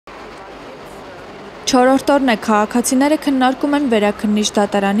Չորրորդ օրն է քաղաքացիները քննարկում են վերաքննիչ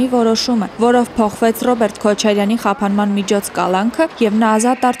դատարանի որոշումը, որով փոխվեց Ռոբերտ Քոչարյանի խափանման միջոց կալանքը եւ նա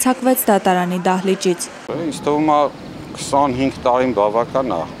ազատ արձակվեց դատարանի դահլիճից։ Ինձ թվում է 25 տարին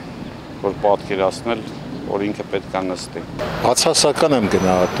բավական է, որ պատկերացնել, որ ինքը պետք է նստի։ Բացասական եմ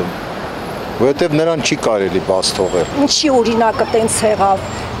գնահատում, որովհետեւ նրան չի կարելի բաց թողել։ Ինչի օրինակը տենց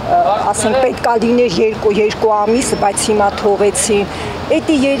եղավ, ասենք պետք է լիներ երկու ամիս, բայց հիմա թողեցին։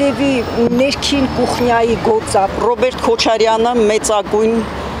 Էդի երևի ներքին կուխնյայի գործ է։ Ռոբերտ Քոչարյանը մեծագույն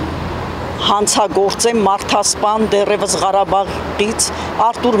հանցագործ է, մարդասպան, դեռևս Ղարաբաղից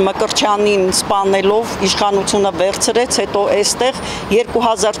Արտուր Մկրտչյանին սպանելով իշխանությունը վերցրեց, հետո այստեղ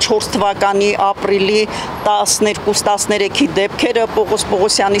 2004 թվականի ապրիլի 12-13-ի դեպքերը, Պողոս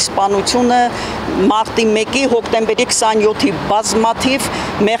Պողոսյանի սպանությունը, մարտի 1-ի, հոկտեմբերի 27-ի բազմաթիվ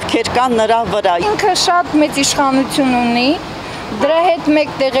մեղքեր կան նրա վրա։ Ինքը շատ մեծ իշխանություն ունի, դրա հետ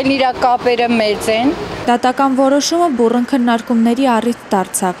մեկտեղ էլ իր կապերը մեծ են։ Դատական որոշումը բուռն քննարկումների առիթ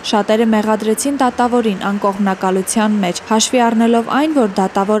դարձավ։ Շատերը մեղադրեցին դատավորին անկողմնակալության մեջ, հաշվի առնելով այն, որ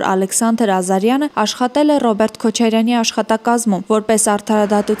դատավոր Ալեքսանդր Ազարյանը աշխատել է Ռոբերտ Քոչարյանի աշխատակազմում, որպես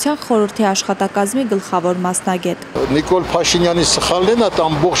Արդարադատության խորհրդի աշխատակազմի գլխավոր մասնագետ։ Նիկոլ Փաշինյանի սխալն է, այդ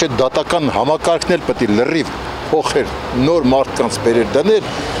ամբողջ դատական համակարգն էլ պետք է լրիվ փոխել, նոր մարդկանց բերել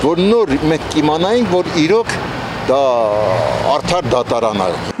դնել, որ նոր մենք կիմանայինք, որ իրոք դա արդար դատարան է։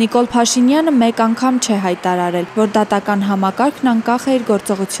 Նիկոլ Փաշինյանը մեկ անգամ չէ հայտարարել, որ դատական համակարգն անկախ է իր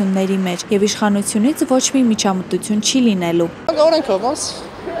գործողությունների մեջ եւ իշխանությունից ոչ մի միջամտություն չի լինելու։ Օրենքով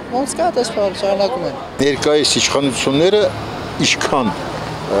ոնց կա դեսպար շարունակում են։ Ներկայիս իշխանությունները ինչքան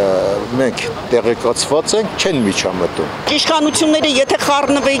մենք տեղեկացված ենք, չեն միջամտում։ Իշխանությունները եթե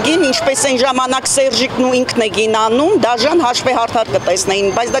խառնվեին, ինչպես այն ժամանակ Սերժիկն ու ինքն է անում, դաժան հաշվեհարթար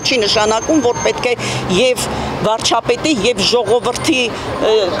կտեսնեին, բայց դա չի նշանակում, որ պետք է եւ վարչապետի եւ ժողովրդի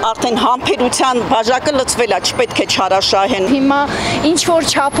արդեն համբերության բաժակը լցվել է, չպետք է չարաշահեն։ Հիմա ինչ որ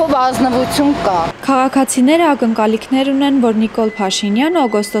չափով ազնվություն կա։ Քաղաքացիները ակնկալիքներ ունեն, որ Նիկոլ Փաշինյանը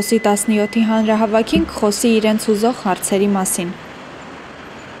օգոստոսի 17-ի հանրահավաքին կխոսի իրենց ուզող հարցերի մասին։